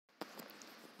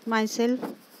Myself,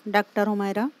 Dr.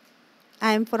 Humaira.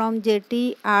 I am from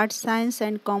J.A.T. Arts, Science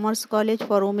and Commerce College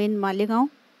for Women,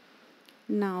 Malegaon.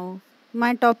 Now,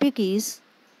 my topic is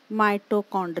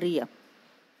mitochondria.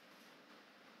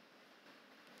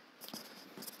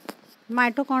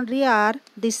 Mitochondria are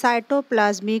the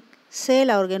cytoplasmic cell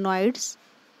organoids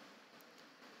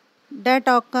that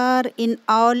occur in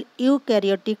all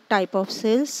eukaryotic type of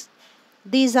cells.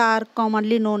 These are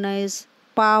commonly known as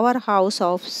powerhouse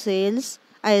of cells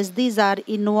as these are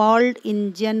involved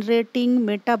in generating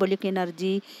metabolic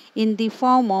energy in the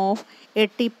form of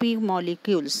ATP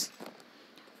molecules.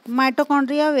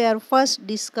 Mitochondria were first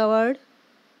discovered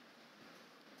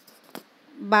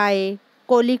by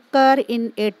Kolliker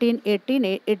in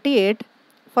 1888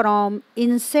 from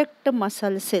insect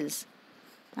muscle cells.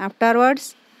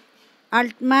 Afterwards,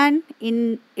 Altman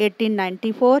in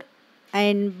 1894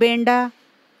 and Benda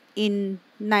in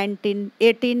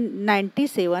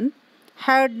 1897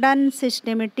 had done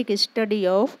systematic study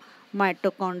of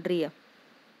mitochondria.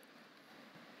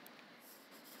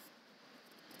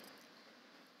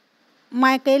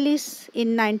 Michaelis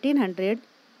in 1900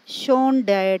 shown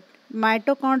that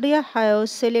mitochondria have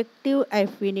selective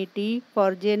affinity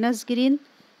for genus green,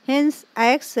 hence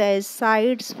acts as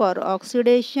sites for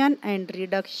oxidation and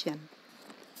reduction.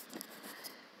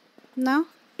 Now,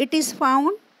 it is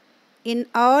found in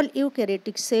all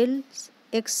eukaryotic cells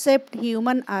except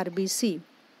human RBC.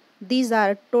 These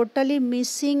are totally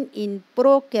missing in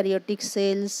prokaryotic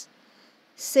cells,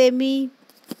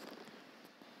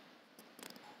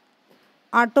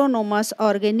 semi-autonomous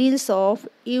organelles of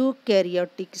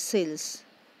eukaryotic cells.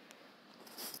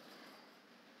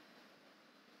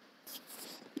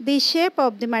 The shape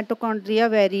of the mitochondria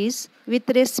varies with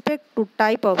respect to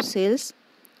type of cells.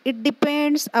 It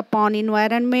depends upon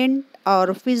environment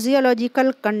or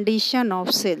physiological condition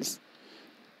of cells.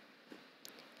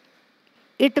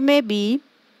 It may be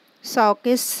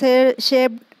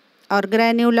socket-shaped or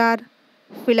granular,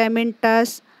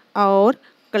 filamentous or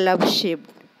club-shaped.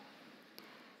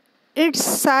 Its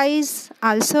size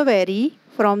also vary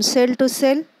from cell to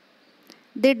cell.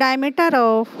 The diameter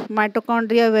of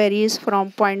mitochondria varies from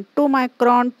zero point 0.2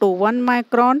 micron to 1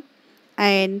 micron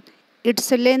and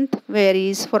its length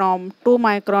varies from 2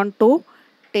 micron to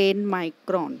 10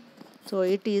 micron. So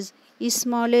it is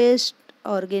smallest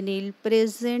organelle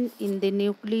present in the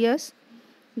nucleus.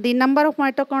 The number of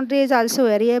mitochondria is also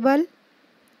variable.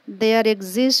 There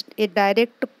exists a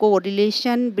direct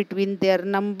correlation between their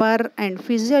number and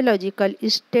physiological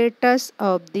status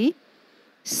of the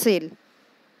cell.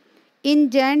 In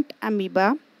giant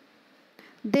amoeba,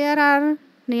 there are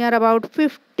near about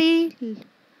 50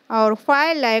 or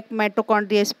 5 lakh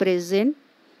mitochondria present,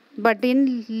 but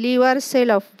in liver cell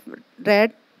of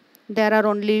rat, there are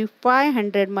only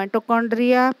 500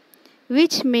 mitochondria,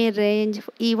 which may range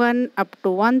even up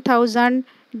to 1000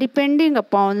 depending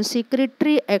upon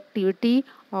secretory activity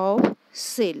of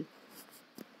cell.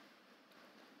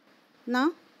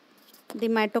 Now, the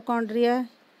mitochondria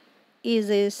is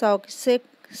a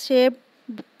socket-shaped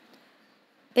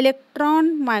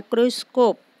electron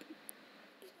microscope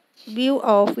view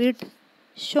of it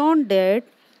shown that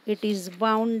it is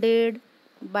bounded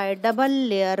by double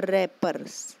layer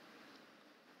wrappers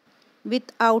with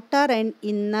outer and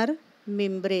inner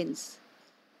membranes.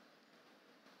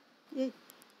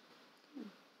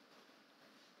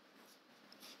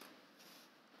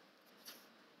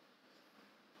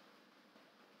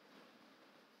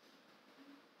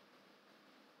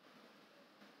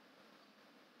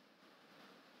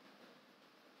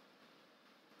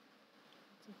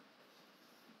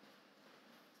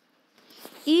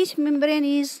 Each membrane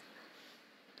is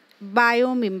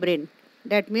biomembrane,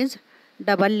 that means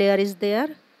double layer is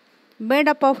there, made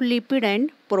up of lipid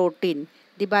and protein.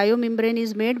 The biomembrane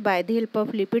is made by the help of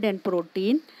lipid and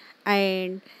protein,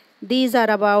 and these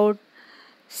are about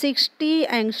 60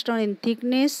 angstrom in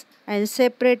thickness and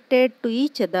separated to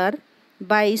each other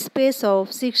by space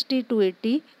of 60 to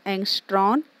 80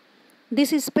 angstrom.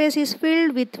 This space is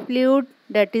filled with fluid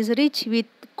that is rich with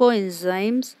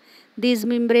coenzymes. These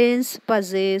membranes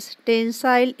possess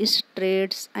tensile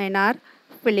stress and are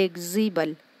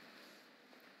flexible.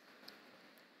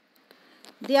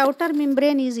 The outer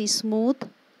membrane is smooth.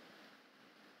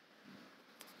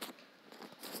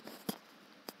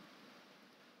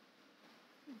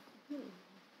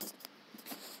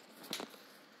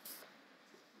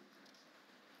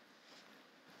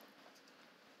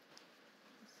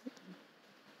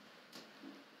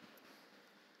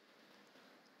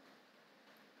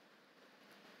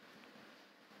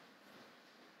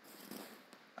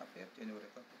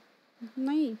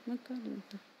 नहीं मैं कर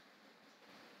दूँ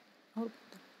और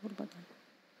बता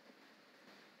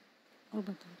और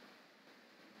बता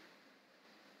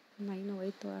नहीं ना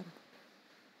वही तो आ रहा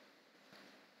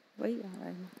वही आ रहा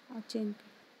है ना आप चेंज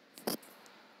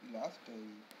लास्ट है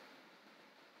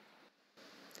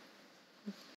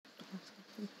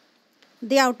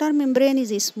The outer membrane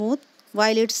is smooth,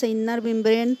 while its inner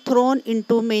membrane thrown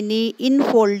into many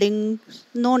infoldings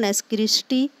known as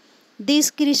cristae. These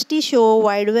cristae show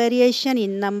wide variation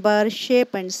in number,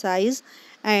 shape, and size,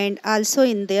 and also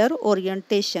in their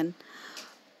orientation.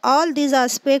 All these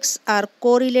aspects are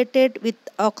correlated with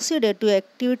oxidative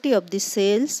activity of the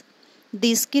cells.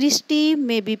 These cristae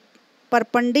may be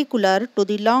perpendicular to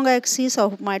the long axis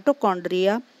of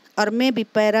mitochondria or may be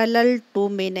parallel to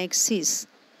main axis.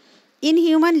 In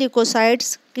human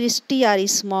leukocytes, cristae are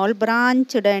small,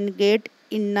 branched and get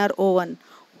inner oven,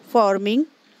 forming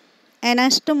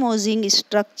anastomosing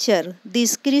structure.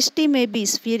 These cristae may be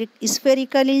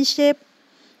spherical in shape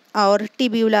or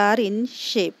tubular in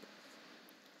shape.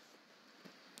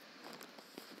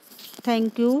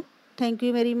 Thank you. Thank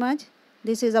you very much.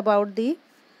 This is about the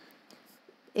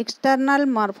external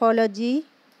morphology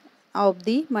of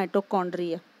the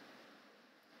mitochondria.